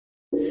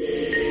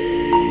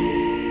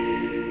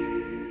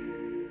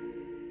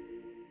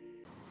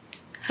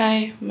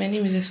Hi, my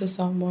name is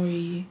Esosa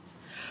Amoyiyi,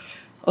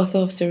 author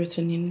of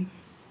Serotonin.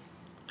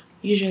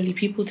 Usually,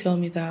 people tell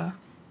me that,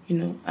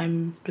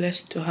 I'm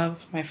blessed to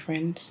have my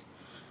friends,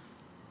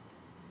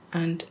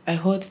 and I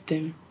heard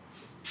them.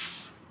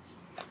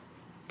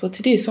 But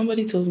today,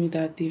 somebody told me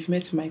that they've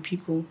met my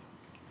people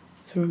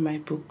through my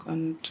book,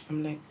 and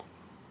I'm like,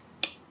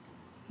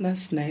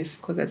 that's nice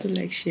because I don't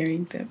like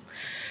sharing them.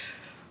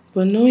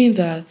 But knowing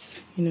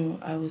that,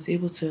 I was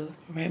able to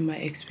write my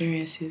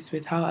experiences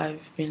with how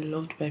I've been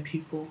loved by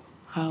people,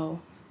 how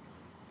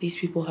these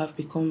people have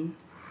become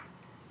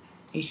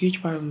a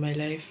huge part of my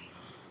life,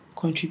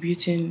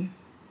 contributing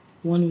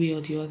one way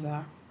or the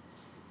other,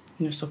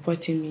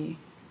 supporting me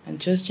and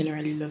just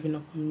generally loving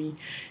upon me,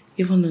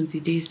 even on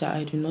the days that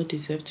I do not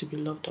deserve to be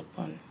loved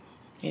upon.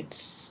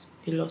 It's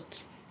a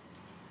lot.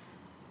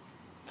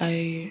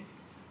 I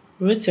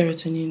wrote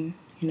Serotonin,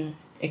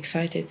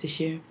 excited to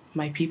share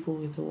my people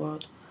with the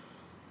world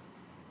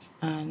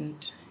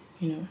and,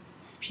 you know,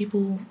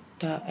 people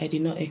that I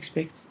did not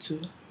expect to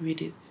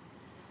read it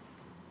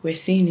were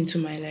seeing into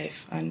my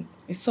life and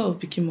it sort of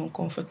became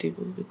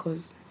uncomfortable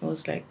because I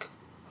was like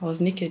I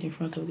was naked in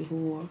front of the whole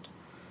world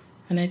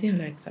and I didn't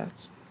like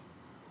that.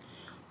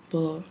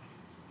 But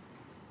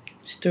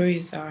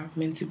stories are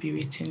meant to be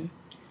written,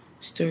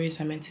 stories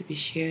are meant to be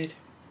shared.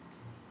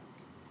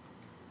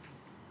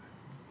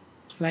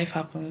 Life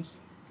happens,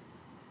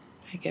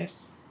 I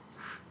guess.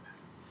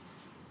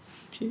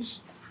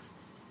 Peace.